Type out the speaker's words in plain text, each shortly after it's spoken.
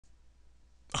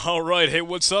Alright, hey,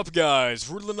 what's up, guys?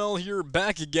 Rudlinell here,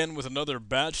 back again with another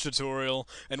batch tutorial,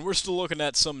 and we're still looking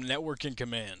at some networking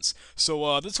commands.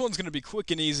 So, this one's going to be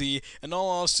quick and easy, and all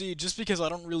honesty, just because I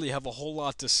don't really have a whole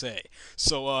lot to say.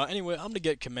 So, anyway, I'm going to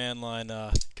get command line,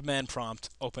 command prompt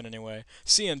open anyway,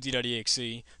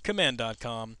 cmd.exe,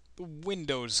 command.com,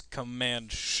 Windows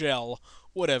command shell,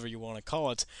 whatever you want to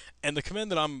call it, and the command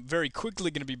that I'm very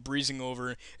quickly going to be breezing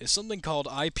over is something called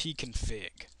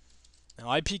ipconfig. Now,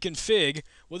 Ipconfig,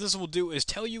 what this will do is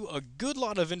tell you a good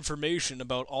lot of information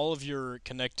about all of your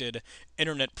connected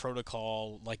internet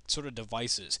protocol, like sort of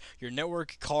devices. Your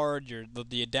network card,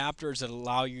 the adapters that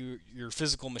allow your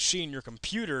physical machine, your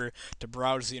computer, to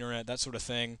browse the internet, that sort of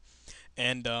thing.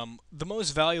 And the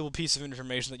most valuable piece of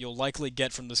information that you'll likely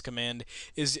get from this command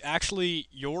is actually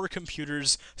your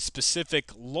computer's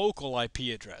specific local IP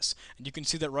address. And you can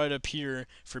see that right up here,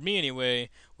 for me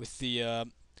anyway, with the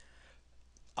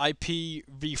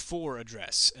IPv4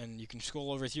 address, and you can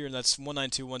scroll over here, and that's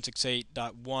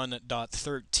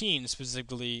 192.168.1.13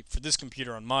 specifically for this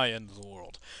computer on my end of the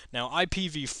world. Now,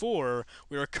 IPv4,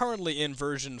 we are currently in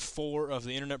version 4 of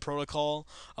the Internet Protocol.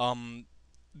 I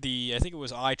think it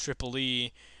was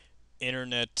IEEE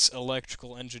Internet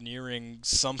Electrical Engineering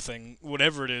something,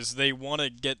 whatever it is, they want to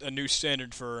get a new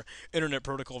standard for Internet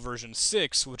Protocol version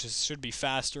 6, which should be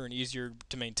faster and easier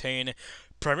to maintain,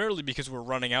 primarily because we're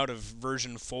running out of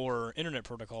version 4 Internet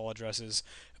Protocol addresses.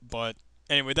 But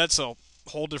anyway, that's a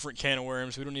whole different can of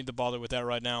worms. We don't need to bother with that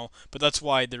right now, but that's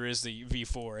why there is the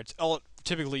v4. All it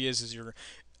typically is your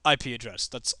IP address.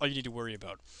 That's all you need to worry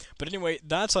about. But anyway,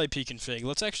 that's Ipconfig.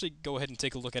 Let's actually go ahead and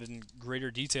take a look at it in greater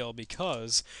detail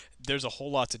because there's a whole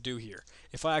lot to do here.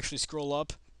 If I actually scroll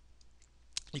up,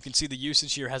 you can see the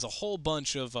usage here has a whole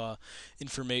bunch of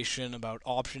information about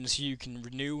options. Here you can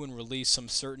renew and release some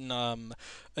certain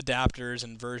adapters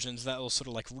and versions that will sort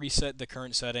of like reset the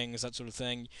current settings, that sort of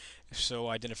thing. So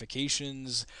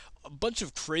identifications, a bunch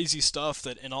of crazy stuff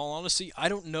that, in all honesty, I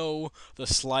don't know the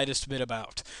slightest bit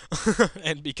about.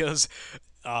 And because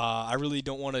I really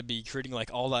don't want to be creating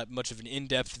like all that much of an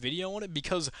in-depth video on it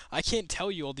because I can't tell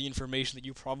you all the information that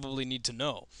you probably need to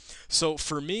know. So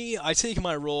for me, I take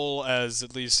my role as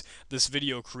at least this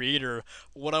video creator.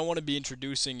 What I want to be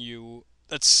introducing you,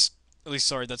 that's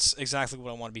exactly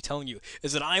what I want to be telling you,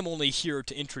 is that I'm only here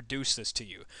to introduce this to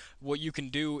you. What you can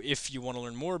do if you want to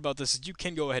learn more about this is you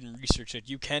can go ahead and research it.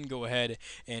 You can go ahead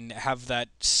and have that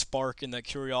spark and that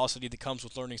curiosity that comes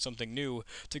with learning something new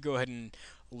to go ahead and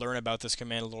learn about this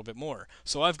command a little bit more.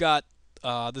 So I've got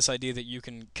this idea that you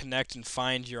can connect and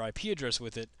find your IP address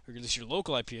with it, or at least your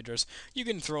local IP address. You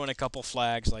can throw in a couple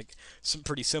flags, like some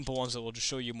pretty simple ones that will just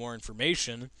show you more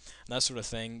information, and that sort of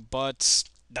thing, but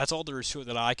that's all there is to it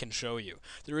that I can show you.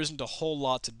 There isn't a whole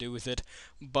lot to do with it,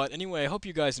 but anyway, I hope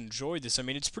you guys enjoyed this. I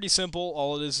mean, it's pretty simple.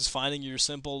 All it is finding your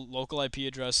simple local IP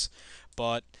address,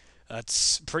 but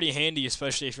that's pretty handy,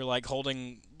 especially if you're like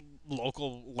holding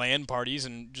local LAN parties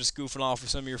and just goofing off with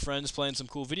some of your friends playing some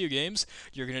cool video games.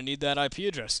 You're going to need that IP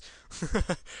address.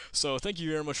 So thank you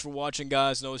very much for watching,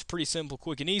 guys. I know it's pretty simple,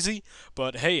 quick, and easy,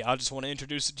 but hey, I just want to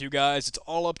introduce it to you guys. It's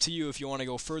all up to you if you want to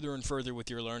go further and further with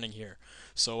your learning here.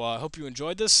 So I hope you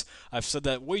enjoyed this. I've said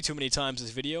that way too many times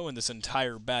this video and this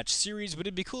entire batch series, but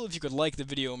it'd be cool if you could like the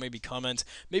video, maybe comment,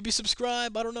 maybe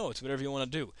subscribe. I don't know. It's whatever you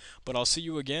want to do. But I'll see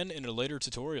you again in a later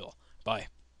tutorial. Bye.